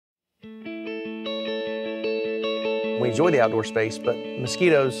We enjoy the outdoor space, but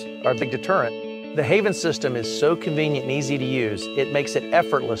mosquitoes are a big deterrent. The Haven system is so convenient and easy to use, it makes it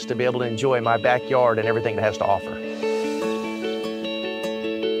effortless to be able to enjoy my backyard and everything it has to offer.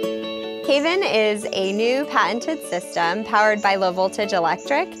 Haven is a new patented system powered by low voltage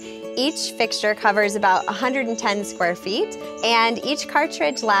electric. Each fixture covers about 110 square feet, and each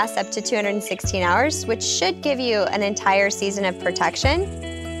cartridge lasts up to 216 hours, which should give you an entire season of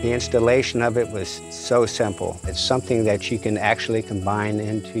protection. The installation of it was so simple. It's something that you can actually combine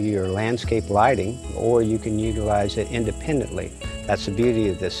into your landscape lighting, or you can utilize it independently. That's the beauty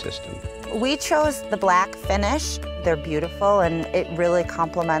of this system. We chose the black finish. They're beautiful, and it really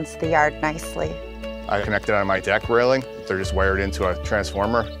complements the yard nicely. I connected on my deck railing. They're just wired into a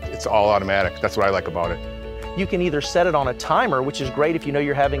transformer. It's all automatic. That's what I like about it. You can either set it on a timer, which is great if you know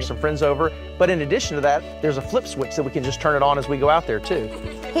you're having some friends over, but in addition to that, there's a flip switch that we can just turn it on as we go out there too.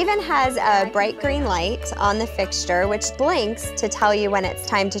 Haven has a bright green light on the fixture, which blinks to tell you when it's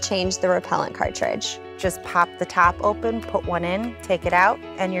time to change the repellent cartridge. Just pop the top open, put one in, take it out,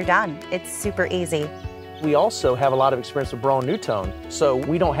 and you're done. It's super easy. We also have a lot of experience with NuTone, so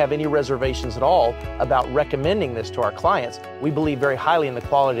we don't have any reservations at all about recommending this to our clients. We believe very highly in the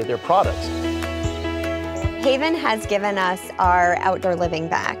quality of their products. Haven has given us our outdoor living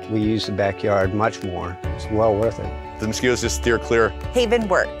back. We use the backyard much more. It's well worth it. The mosquitoes just steer clear. Haven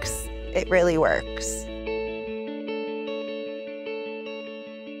works. It really works.